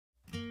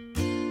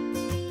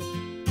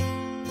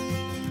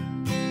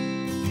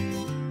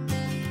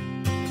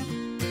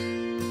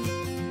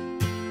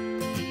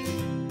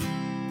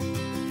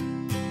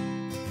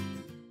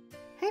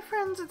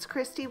friends, it's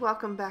Christy.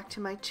 Welcome back to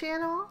my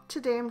channel.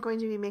 Today I'm going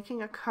to be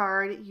making a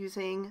card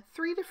using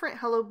 3 different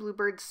Hello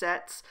Bluebird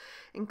sets,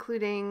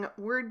 including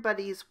Word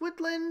Buddies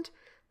Woodland,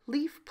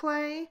 Leaf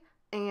Play,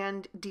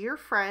 and Dear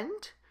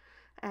Friend.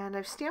 And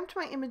I've stamped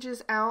my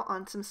images out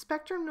on some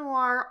Spectrum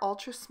Noir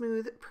Ultra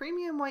Smooth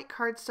Premium White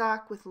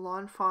cardstock with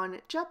Lawn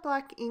Fawn Jet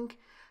Black ink,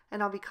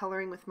 and I'll be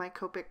coloring with my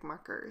Copic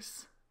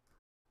markers.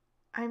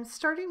 I'm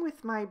starting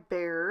with my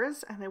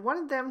bears, and I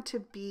wanted them to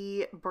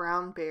be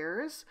brown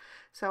bears.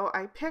 So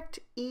I picked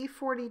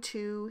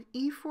E42,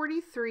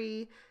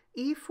 E43,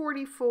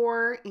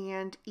 E44,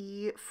 and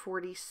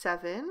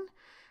E47.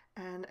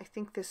 And I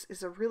think this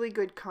is a really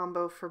good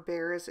combo for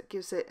bears. It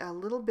gives it a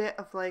little bit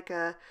of like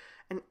an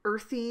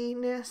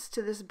earthiness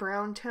to this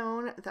brown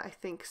tone that I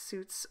think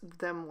suits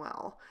them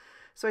well.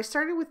 So I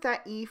started with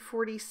that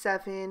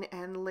E47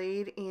 and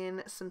laid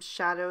in some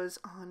shadows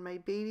on my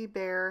baby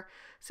bear.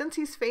 Since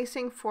he's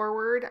facing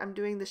forward, I'm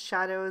doing the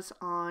shadows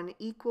on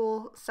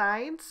equal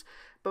sides,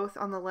 both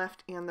on the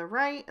left and the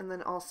right, and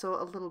then also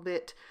a little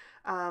bit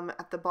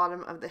at the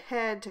bottom of the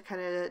head to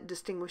kind of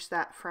distinguish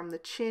that from the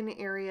chin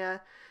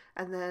area.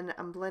 And then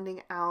I'm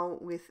blending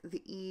out with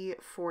the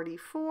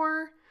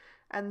E44,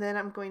 and then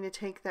I'm going to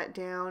take that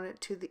down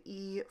to the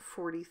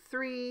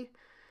E43.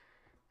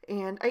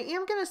 And I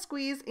am going to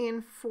squeeze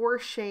in 4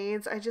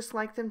 shades. I just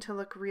like them to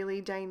look really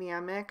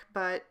dynamic,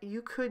 but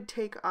you could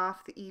take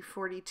off the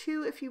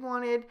E42 if you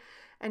wanted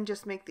and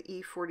just make the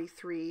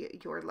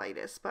E43 your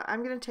lightest. But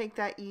I'm going to take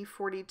that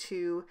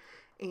E42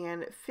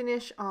 and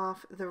finish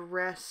off the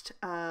rest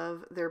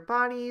of their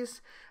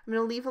bodies. I'm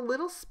going to leave a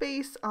little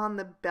space on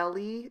the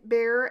belly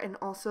bear and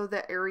also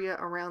the area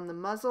around the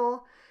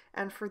muzzle.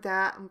 And for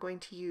that, I'm going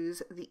to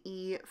use the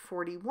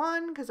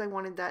E41 because I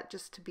wanted that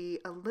just to be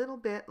a little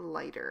bit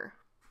lighter.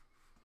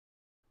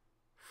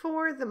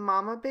 For the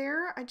mama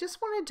bear, I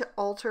just wanted to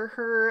alter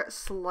her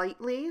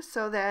slightly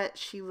so that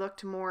she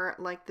looked more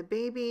like the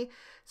baby.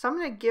 So I'm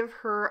going to give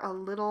her a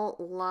little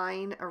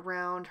line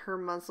around her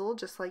muzzle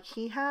just like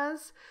he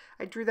has.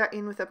 I drew that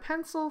in with a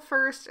pencil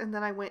first, and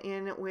then I went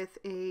in with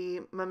a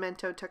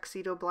Memento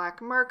Tuxedo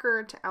black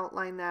marker to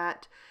outline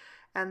that.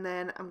 And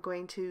then I'm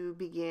going to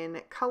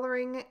begin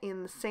coloring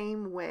in the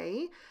same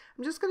way.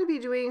 I'm just going to be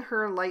doing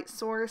her light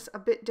source a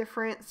bit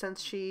different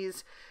since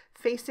she's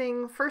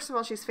facing, first of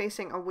all, she's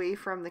facing away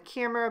from the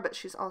camera, but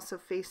she's also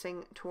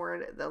facing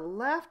toward the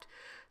left.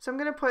 So I'm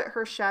going to put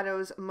her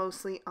shadows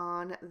mostly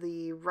on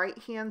the right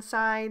hand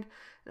side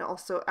and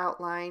also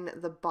outline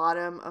the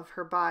bottom of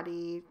her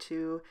body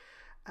to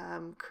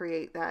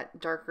create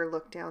that darker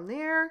look down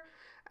there.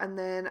 And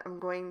then I'm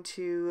going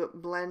to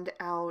blend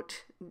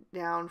out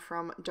down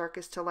from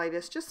darkest to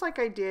lightest, just like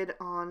I did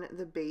on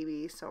the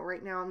baby. So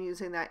right now I'm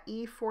using that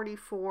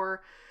E44,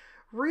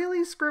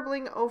 really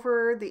scribbling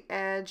over the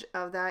edge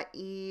of that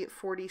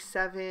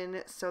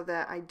E47 so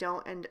that I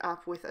don't end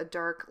up with a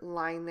dark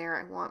line there.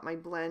 I want my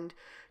blend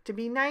to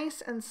be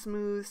nice and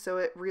smooth so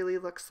it really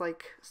looks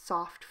like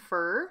soft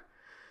fur.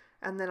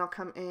 And then I'll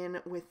come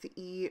in with the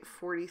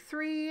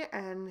E43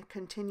 and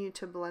continue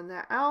to blend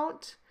that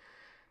out.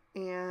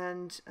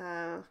 And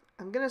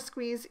I'm going to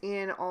squeeze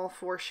in all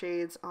 4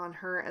 shades on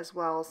her as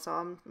well, so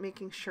I'm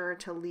making sure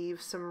to leave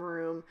some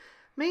room,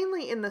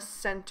 mainly in the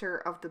center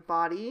of the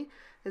body,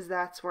 as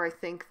that's where I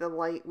think the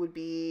light would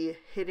be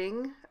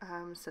hitting.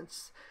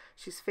 Since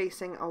she's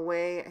facing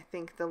away, I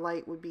think the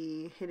light would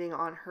be hitting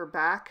on her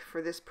back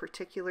for this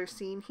particular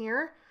scene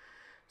here.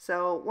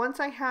 So once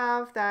I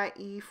have that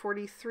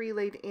E43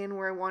 laid in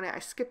where I want it, I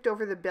skipped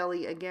over the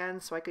belly again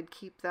so I could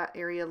keep that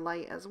area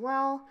light as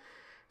well.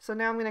 So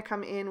now I'm going to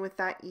come in with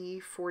that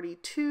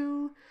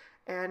E42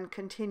 and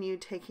continue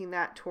taking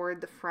that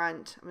toward the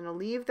front. I'm going to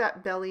leave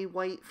that belly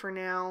white for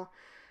now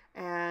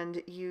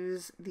and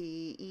use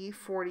the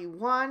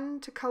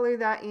E41 to color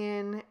that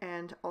in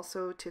and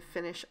also to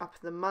finish up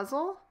the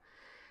muzzle.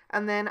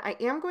 And then I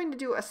am going to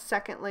do a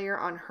second layer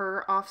on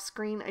her off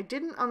screen. I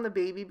didn't on the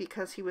baby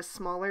because he was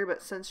smaller,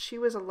 but since she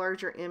was a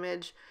larger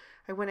image,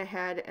 I went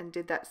ahead and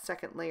did that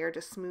second layer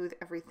to smooth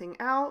everything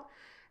out.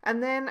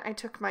 And then I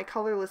took my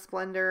colorless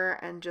blender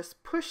and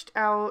just pushed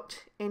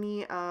out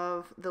any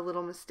of the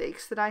little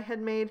mistakes that I had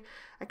made.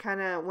 I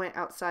kind of went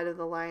outside of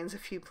the lines a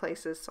few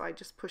places, so I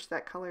just pushed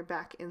that color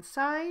back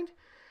inside.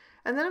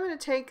 And then I'm going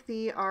to take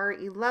the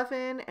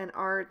R11 and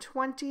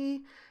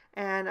R20,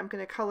 and I'm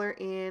going to color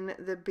in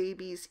the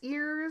baby's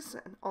ears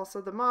and also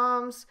the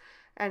mom's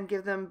and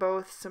give them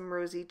both some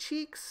rosy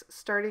cheeks,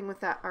 starting with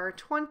that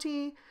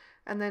R20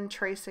 and then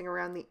tracing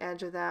around the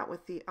edge of that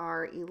with the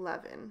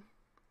R11.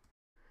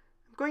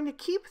 I'm going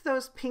to keep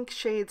those pink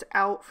shades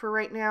out for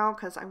right now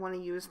because I want to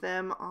use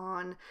them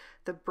on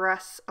the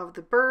breasts of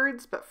the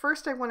birds, but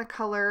first I want to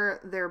color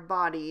their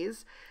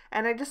bodies,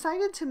 and I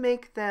decided to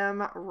make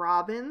them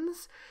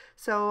robins.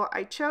 So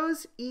I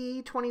chose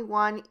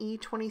E21,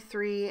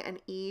 E23,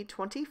 and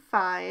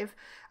E25.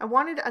 I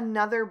wanted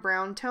another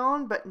brown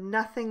tone, but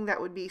nothing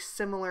that would be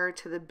similar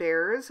to the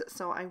bears,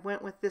 so I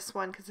went with this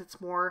one because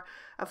it's more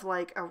of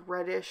like a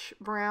reddish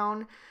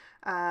brown.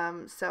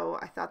 So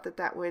I thought that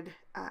that would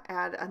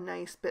add a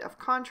nice bit of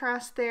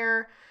contrast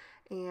there.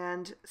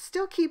 and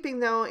still keeping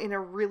though in a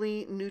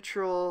really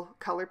neutral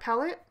color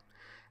palette.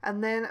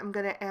 And then I'm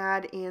going to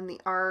add in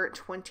the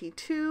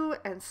R22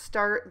 and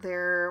start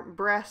their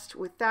breast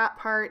with that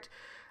part,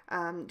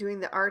 doing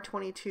the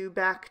R22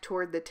 back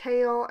toward the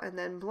tail and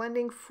then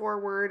blending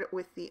forward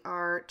with the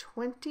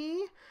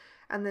R20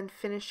 and then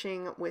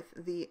finishing with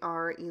the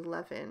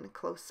R11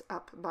 close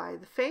up by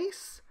the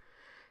face,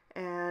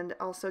 and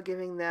also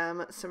giving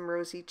them some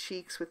rosy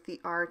cheeks with the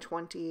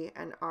R20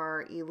 and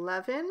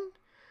R11.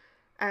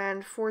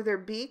 And for their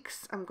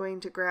beaks, I'm going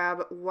to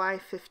grab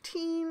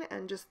Y15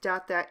 and just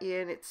dot that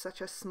in. It's such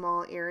a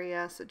small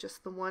area, so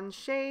just the one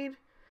shade.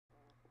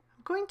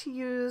 I'm going to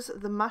use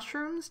the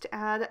mushrooms to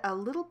add a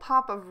little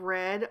pop of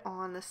red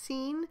on the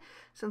scene,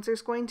 since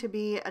there's going to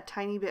be a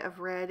tiny bit of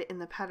red in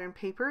the pattern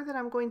paper that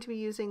I'm going to be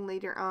using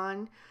later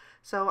on.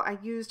 So I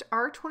used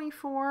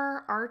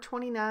R24,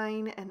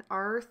 R29, and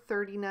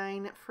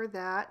R39 for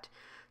that.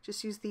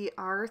 Just use the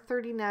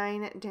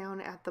R39 down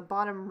at the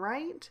bottom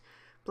right,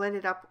 blend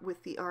it up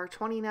with the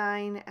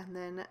R29 and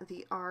then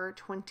the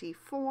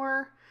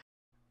R24.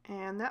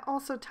 And that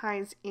also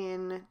ties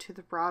in to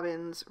the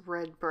robin's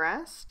red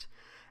breast.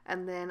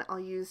 And then I'll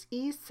use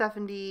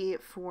E70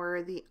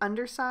 for the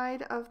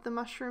underside of the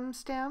mushroom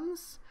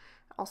stems.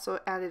 Also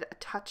added a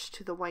touch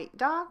to the white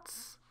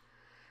dots.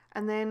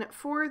 And then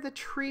for the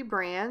tree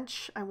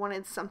branch, I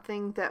wanted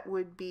something that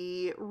would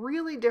be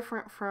really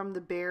different from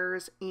the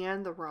bears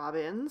and the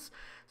robins.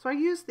 So I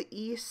used the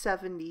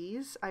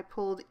E70s. I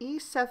pulled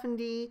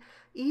E70,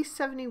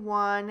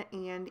 E71,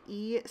 and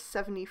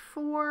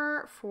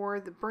E74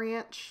 for the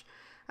branch.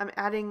 I'm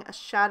adding a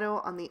shadow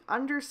on the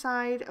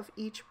underside of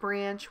each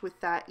branch with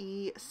that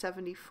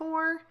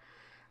E74.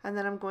 And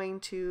then I'm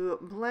going to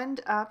blend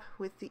up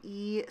with the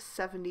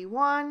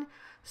E71,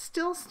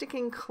 still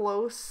sticking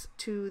close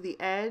to the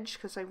edge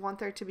because I want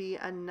there to be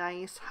a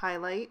nice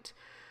highlight.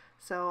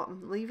 So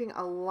I'm leaving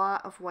a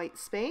lot of white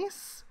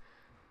space.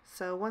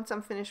 So once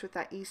I'm finished with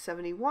that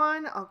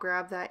E71, I'll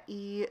grab that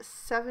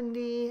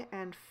E70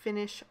 and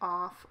finish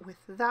off with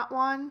that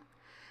one.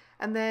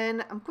 And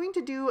then I'm going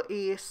to do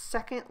a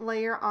second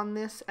layer on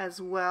this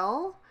as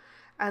well,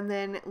 and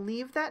then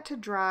leave that to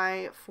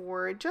dry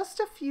for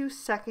just a few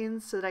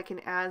seconds so that I can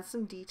add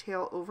some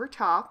detail over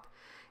top.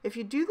 If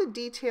you do the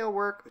detail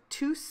work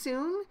too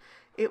soon,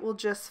 it will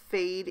just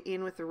fade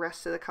in with the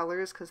rest of the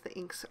colors because the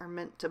inks are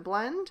meant to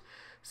blend.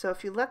 So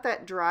if you let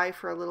that dry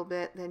for a little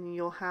bit, then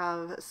you'll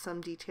have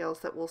some details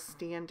that will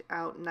stand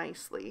out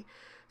nicely.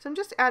 So I'm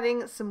just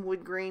adding some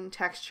wood grain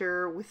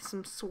texture with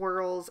some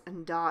swirls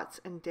and dots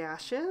and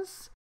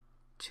dashes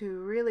to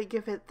really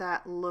give it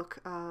that look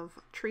of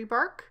tree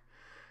bark.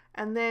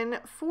 And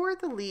then for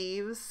the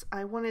leaves,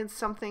 I wanted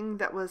something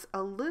that was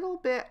a little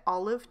bit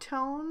olive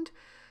toned.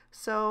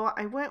 So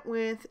I went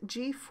with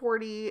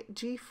G40,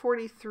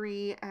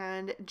 G43,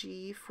 and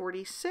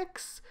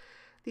G46.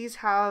 These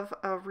have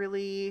a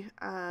really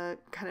kind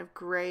of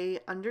gray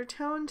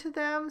undertone to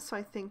them, so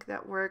I think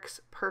that works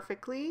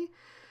perfectly.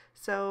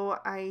 So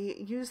I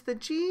used the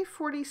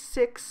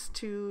G46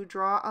 to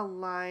draw a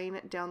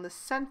line down the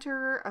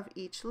center of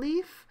each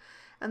leaf,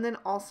 and then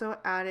also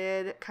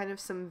added kind of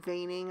some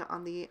veining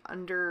on the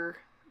under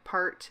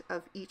part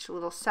of each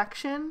little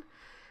section.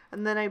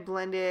 And then I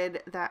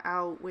blended that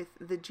out with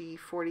the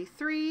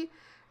G43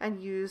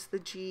 and used the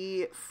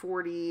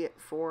G40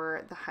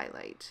 for the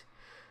highlight.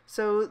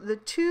 So the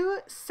two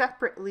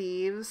separate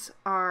leaves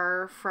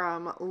are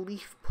from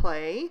Leaf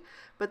Play,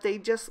 but they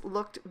just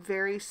looked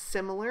very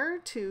similar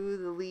to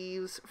the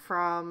leaves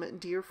from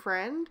Dear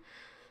Friend.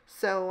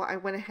 So I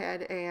went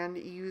ahead and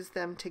used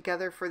them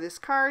together for this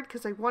card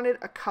because I wanted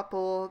a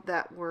couple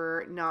that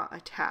were not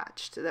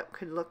attached that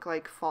could look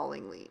like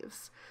falling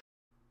leaves,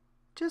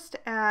 just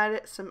to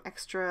add some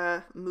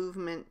extra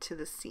movement to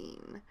the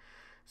scene.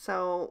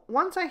 So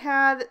once I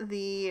had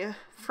the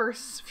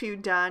first few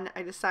done,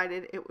 I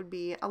decided it would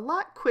be a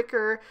lot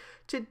quicker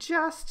to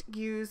just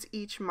use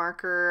each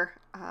marker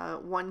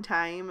one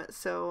time.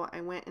 So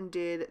I went and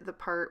did the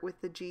part with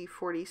the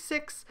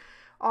G46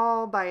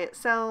 all by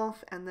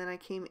itself, and then I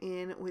came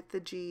in with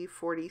the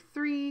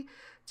G43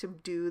 to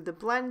do the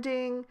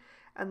blending.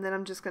 And then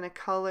I'm just going to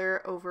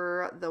color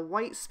over the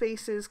white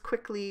spaces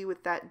quickly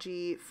with that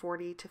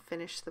G40 to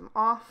finish them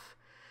off.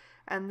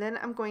 And then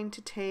I'm going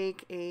to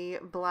take a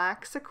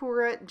black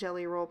Sakura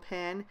Jelly Roll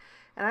pen,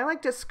 and I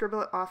like to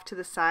scribble it off to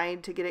the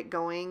side to get it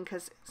going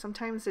because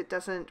sometimes it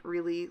doesn't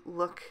really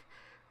look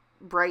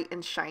bright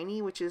and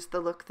shiny, which is the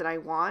look that I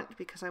want,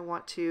 because I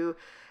want to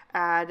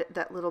add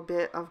that little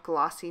bit of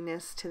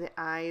glossiness to the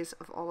eyes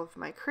of all of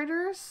my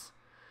critters.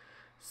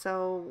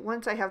 So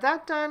once I have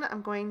that done,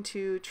 I'm going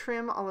to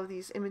trim all of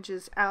these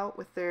images out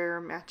with their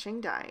matching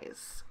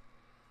dies.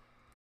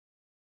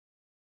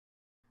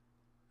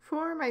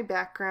 For my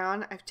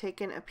background, I've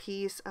taken a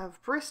piece of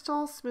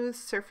Bristol Smooth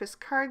Surface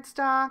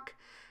cardstock,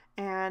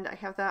 and I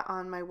have that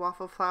on my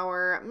Waffle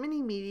Flower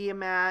mini media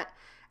mat,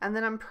 and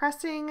then I'm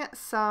pressing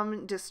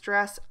some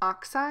Distress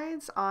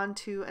Oxides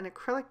onto an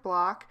acrylic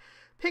block,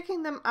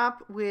 picking them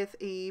up with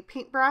a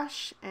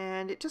paintbrush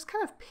and just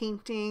kind of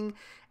painting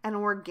an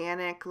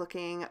organic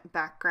looking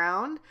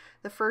background.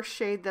 The first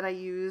shade that I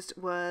used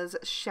was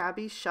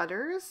Shabby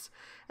Shutters,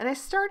 and I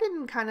started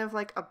in kind of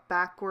like a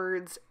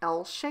backwards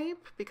L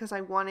shape because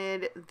I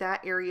wanted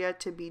that area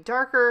to be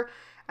darker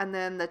and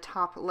then the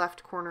top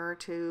left corner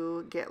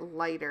to get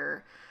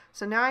lighter.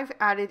 So now I've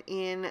added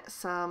in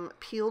some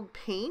peeled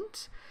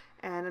paint,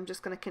 and I'm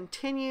just going to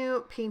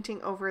continue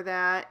painting over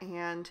that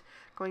and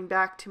going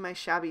back to my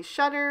Shabby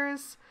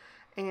Shutters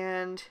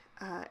and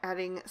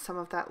adding some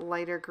of that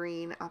lighter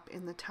green up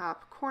in the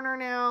top corner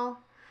now.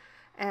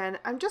 And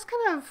I'm just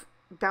kind of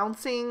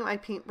bouncing my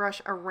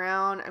paintbrush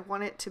around. I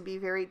want it to be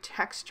very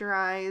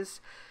texturized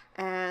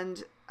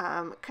and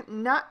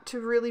not to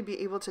really be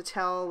able to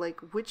tell like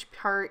which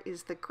part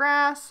is the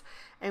grass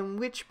and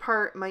which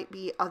part might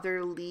be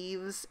other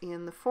leaves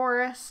in the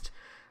forest.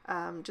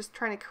 Just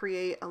trying to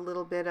create a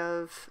little bit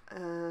of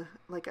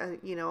like a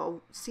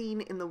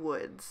scene in the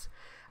woods.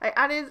 I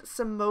added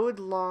some mowed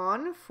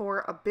lawn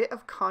for a bit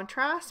of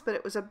contrast, but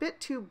it was a bit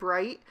too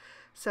bright,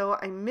 so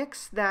I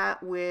mixed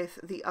that with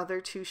the other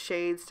two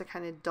shades to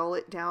kind of dull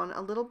it down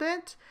a little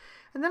bit.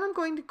 And then I'm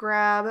going to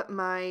grab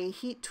my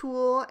heat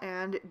tool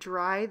and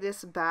dry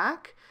this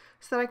back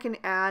so that I can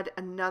add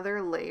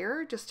another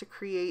layer just to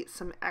create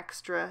some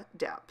extra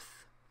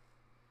depth.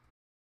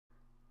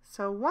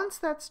 So once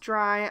that's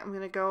dry, I'm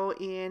going to go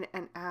in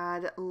and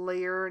add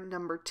layer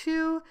number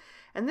 2.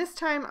 And this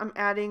time I'm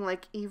adding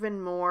like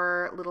even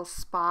more little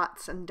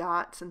spots and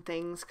dots and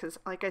things because,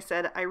 like I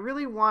said, I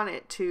really want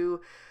it to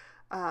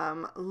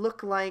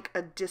look like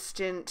a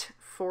distant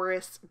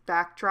forest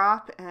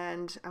backdrop,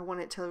 and I want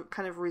it to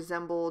kind of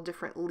resemble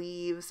different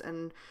leaves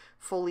and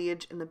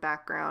foliage in the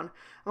background.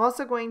 I'm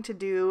also going to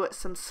do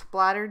some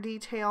splatter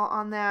detail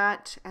on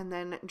that and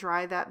then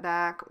dry that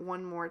back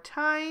one more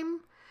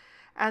time.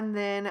 And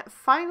then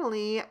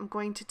finally, I'm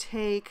going to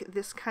take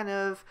this kind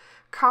of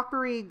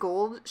coppery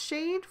gold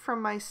shade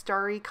from my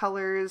Starry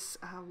Colors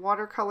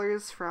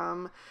watercolors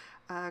from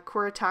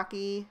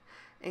Copic,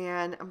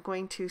 and I'm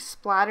going to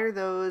splatter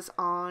those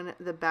on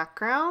the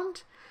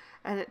background.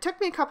 And it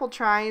took me a couple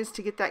tries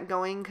to get that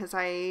going because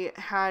I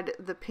had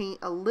the paint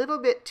a little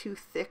bit too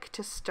thick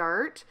to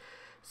start.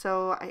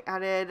 So I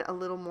added a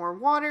little more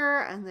water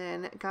and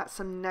then got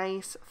some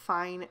nice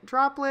fine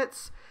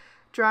droplets,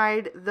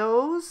 dried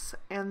those,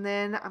 and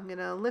then I'm going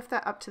to lift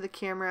that up to the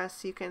camera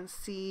so you can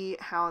see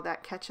how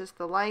that catches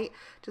the light.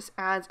 Just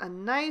adds a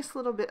nice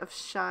little bit of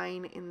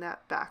shine in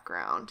that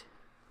background.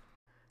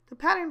 The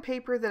pattern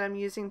paper that I'm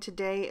using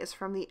today is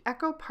from the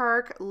Echo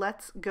Park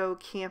Let's Go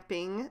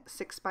Camping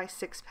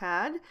 6x6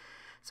 pad.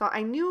 So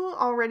I knew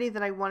already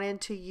that I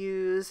wanted to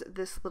use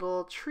this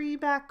little tree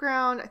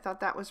background. I thought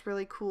that was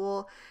really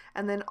cool.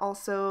 And then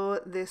also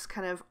this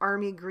kind of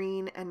army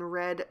green and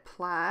red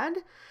plaid.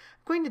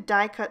 I'm going to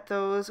die cut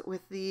those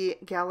with the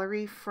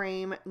gallery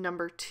frame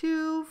number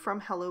 2 from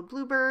Hello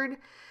Bluebird.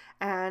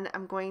 And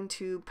I'm going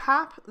to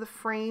pop the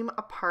frame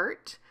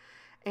apart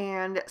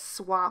and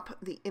swap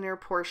the inner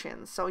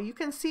portions. So you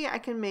can see I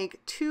can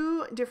make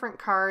 2 different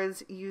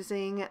cards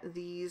using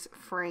these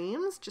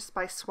frames just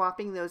by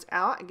swapping those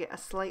out. I get a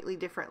slightly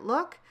different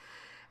look.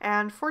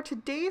 And for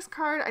today's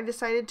card, I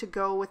decided to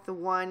go with the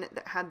one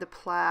that had the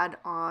plaid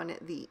on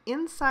the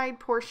inside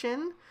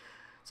portion.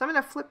 So I'm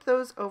going to flip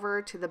those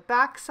over to the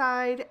back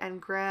side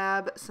and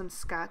grab some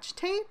Scotch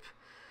tape.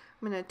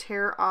 I'm going to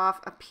tear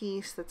off a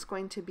piece that's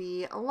going to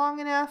be long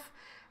enough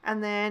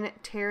and then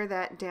tear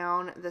that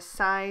down the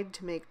side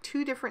to make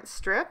 2 different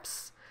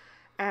strips.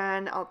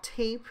 And I'll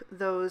tape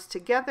those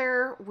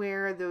together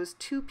where those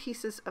 2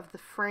 pieces of the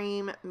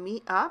frame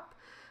meet up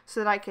so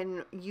that I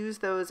can use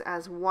those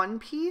as one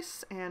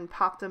piece and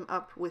pop them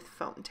up with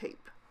foam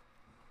tape.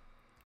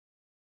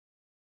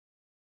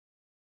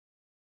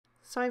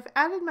 So I've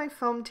added my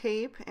foam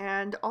tape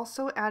and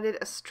also added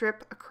a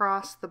strip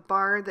across the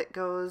bar that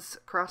goes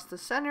across the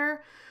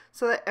center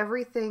so that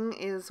everything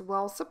is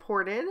well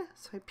supported.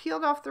 So I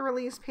peeled off the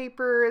release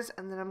papers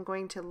and then I'm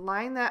going to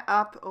line that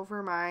up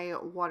over my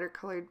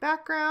watercolored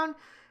background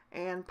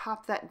and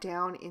pop that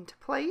down into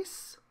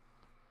place.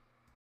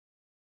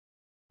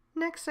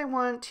 Next I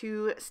want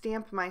to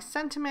stamp my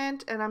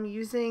sentiment, and I'm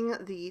using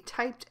the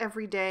Typed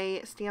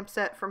Everyday stamp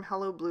set from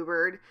Hello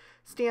Bluebird,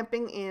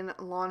 stamping in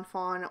Lawn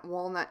Fawn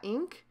walnut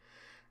ink.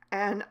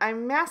 And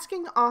I'm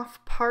masking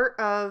off part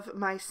of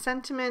my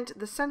sentiment.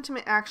 The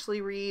sentiment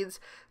actually reads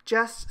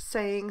just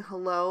saying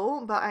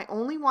hello, but I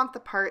only want the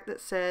part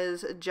that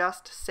says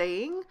just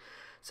saying.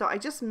 So I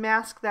just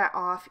mask that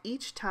off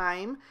each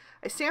time.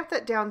 I stamped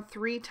that down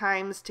 3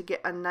 times to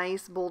get a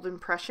nice bold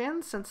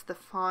impression since the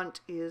font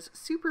is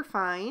super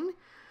fine.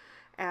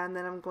 And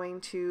then I'm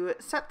going to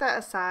set that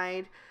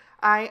aside.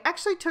 I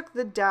actually took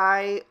the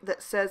die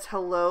that says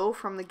hello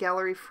from the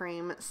Gallery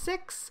Frame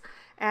 6,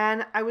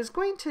 and I was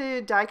going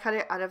to die cut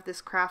it out of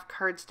this craft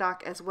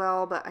cardstock as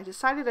well, but I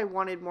decided I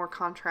wanted more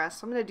contrast,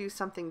 so I'm going to do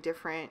something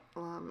different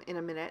in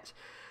a minute.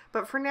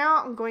 But for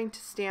now, I'm going to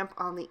stamp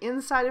on the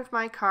inside of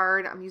my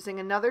card. I'm using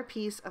another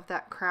piece of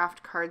that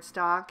craft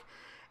cardstock,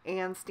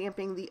 and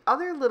stamping the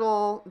other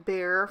little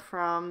bear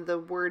from the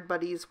Word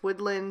Buddies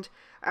Woodland.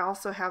 I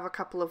also have a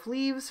couple of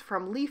leaves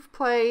from Leaf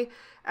Play,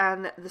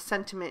 and the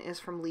sentiment is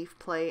from Leaf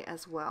Play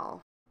as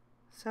well.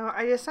 So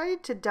I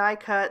decided to die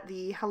cut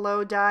the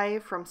Hello die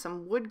from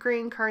some wood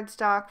grain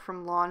cardstock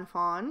from Lawn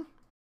Fawn.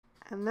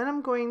 And then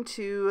I'm going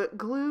to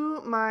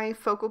glue my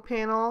focal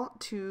panel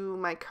to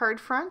my card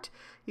front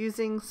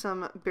using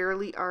some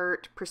Barely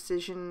Art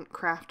Precision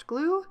Craft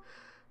Glue.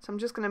 So I'm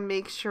just going to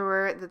make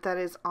sure that that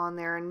is on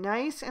there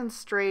nice and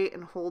straight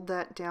and hold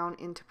that down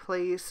into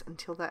place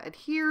until that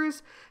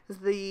adheres, as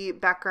the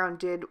background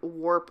did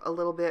warp a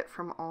little bit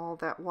from all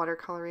that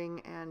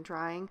watercoloring and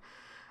drying.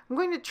 I'm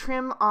going to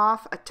trim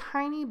off a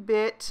tiny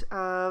bit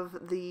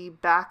of the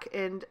back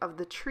end of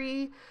the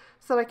tree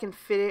so that I can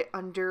fit it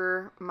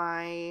under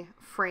my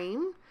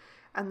frame.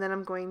 And then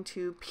I'm going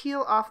to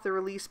peel off the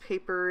release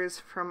papers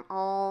from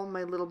all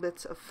my little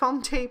bits of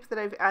foam tape that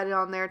I've added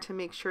on there to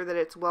make sure that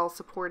it's well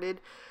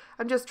supported.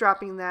 I'm just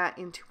dropping that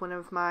into one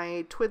of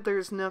my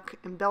Twiddler's Nook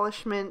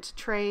embellishment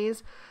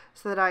trays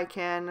so that I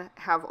can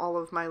have all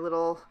of my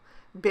little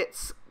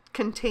bits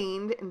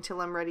contained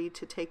until I'm ready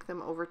to take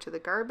them over to the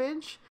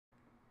garbage.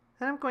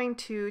 Then I'm going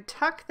to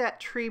tuck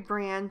that tree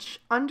branch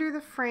under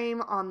the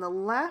frame on the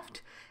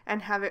left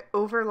and have it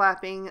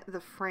overlapping the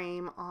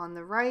frame on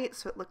the right,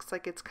 so it looks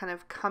like it's kind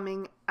of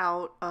coming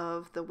out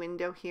of the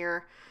window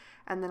here.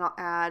 And then I'll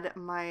add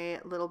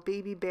my little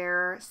baby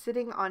bear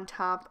sitting on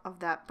top of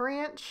that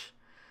branch.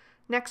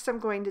 Next I'm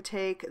going to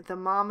take the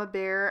mama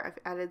bear. I've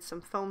added some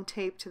foam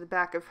tape to the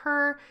back of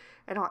her,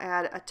 and I'll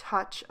add a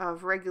touch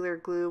of regular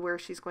glue where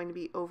she's going to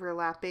be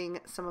overlapping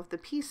some of the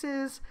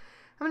pieces.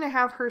 I'm going to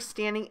have her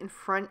standing in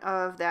front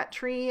of that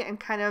tree and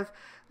kind of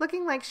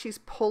looking like she's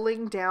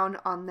pulling down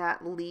on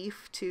that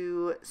leaf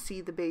to see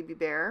the baby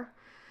bear.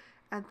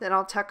 And then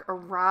I'll tuck a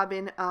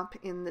robin up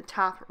in the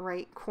top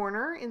right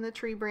corner in the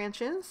tree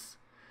branches.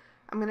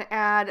 I'm going to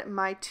add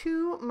my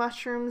 2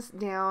 mushrooms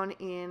down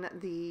in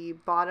the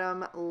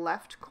bottom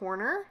left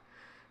corner.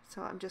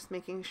 So I'm just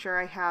making sure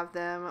I have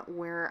them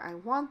where I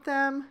want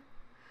them,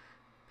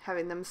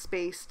 having them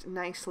spaced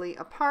nicely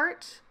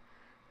apart.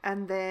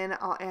 And then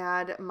I'll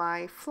add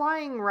my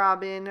flying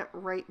robin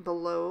right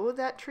below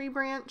that tree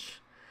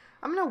branch.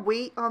 I'm going to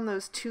wait on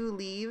those 2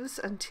 leaves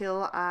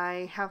until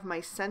I have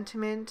my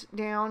sentiment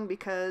down,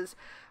 because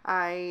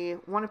I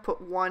want to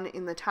put one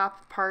in the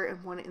top part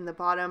and one in the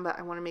bottom, but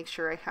I want to make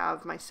sure I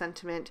have my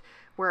sentiment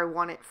where I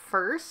want it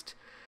first.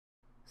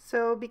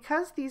 So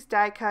because these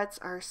die cuts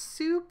are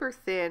super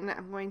thin,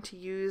 I'm going to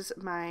use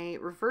my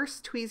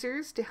reverse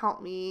tweezers to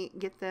help me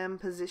get them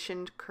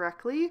positioned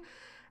correctly,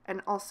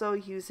 and also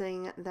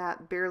using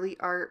that Barely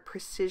Art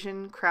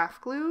Precision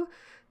Craft Glue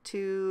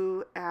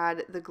to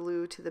add the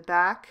glue to the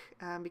back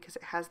because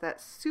it has that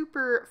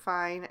super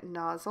fine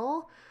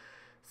nozzle.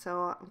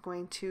 So I'm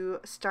going to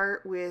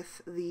start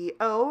with the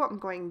O. I'm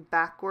going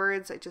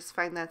backwards. I just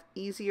find that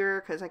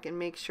easier because I can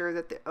make sure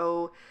that the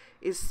O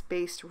is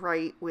spaced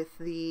right with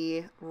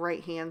the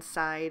right hand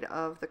side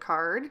of the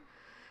card.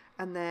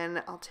 And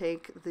then I'll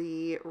take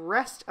the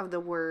rest of the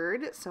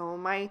word. So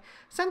my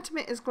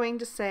sentiment is going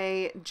to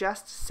say,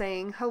 just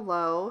saying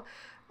hello.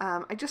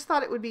 I just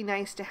thought it would be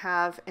nice to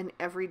have an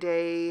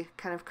everyday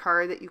kind of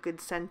card that you could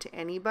send to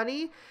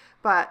anybody,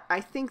 but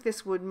I think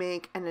this would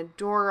make an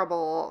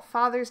adorable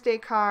Father's Day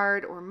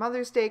card or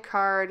Mother's Day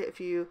card if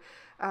you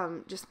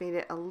just made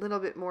it a little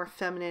bit more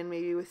feminine,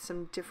 maybe with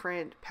some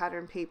different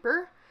pattern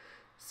paper.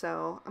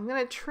 So I'm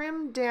going to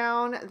trim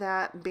down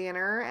that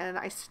banner, and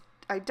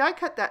I die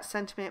cut that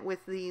sentiment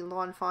with the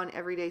Lawn Fawn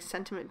Everyday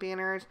Sentiment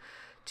banners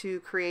to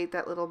create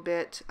that little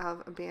bit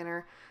of a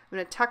banner. I'm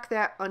going to tuck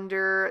that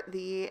under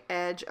the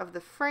edge of the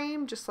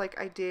frame just like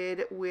I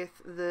did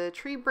with the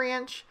tree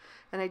branch,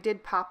 and I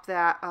did pop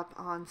that up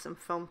on some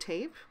foam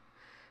tape.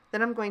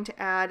 Then I'm going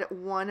to add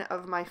one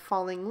of my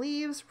falling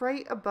leaves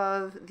right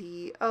above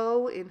the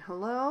O in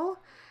hello,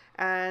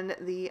 and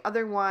the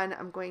other one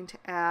I'm going to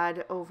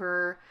add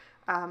over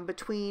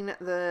between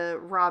the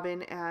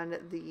robin and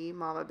the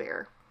mama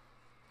bear.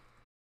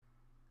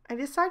 I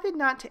decided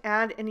not to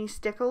add any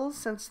stickles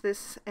since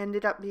this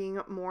ended up being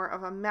more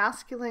of a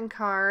masculine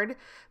card,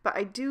 but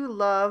I do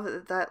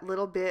love that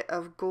little bit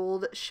of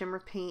gold shimmer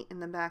paint in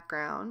the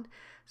background.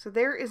 So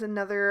there is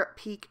another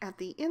peek at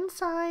the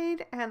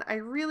inside, and I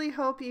really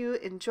hope you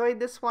enjoyed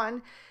this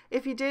one.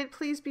 If you did,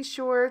 please be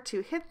sure to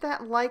hit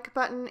that like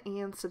button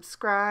and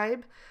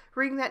subscribe.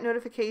 Ring that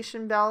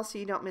notification bell so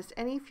you don't miss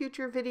any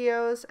future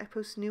videos. I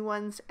post new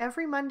ones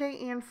every Monday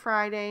and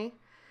Friday.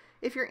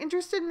 If you're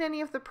interested in any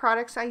of the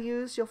products I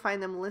use, you'll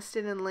find them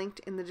listed and linked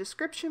in the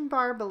description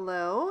bar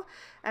below.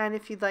 And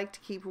if you'd like to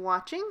keep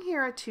watching,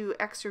 here are 2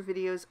 extra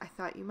videos I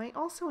thought you might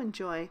also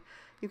enjoy.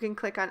 You can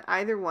click on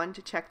either one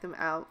to check them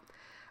out.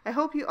 I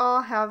hope you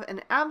all have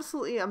an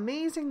absolutely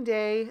amazing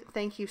day.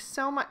 Thank you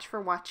so much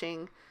for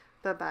watching.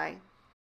 Bye-bye.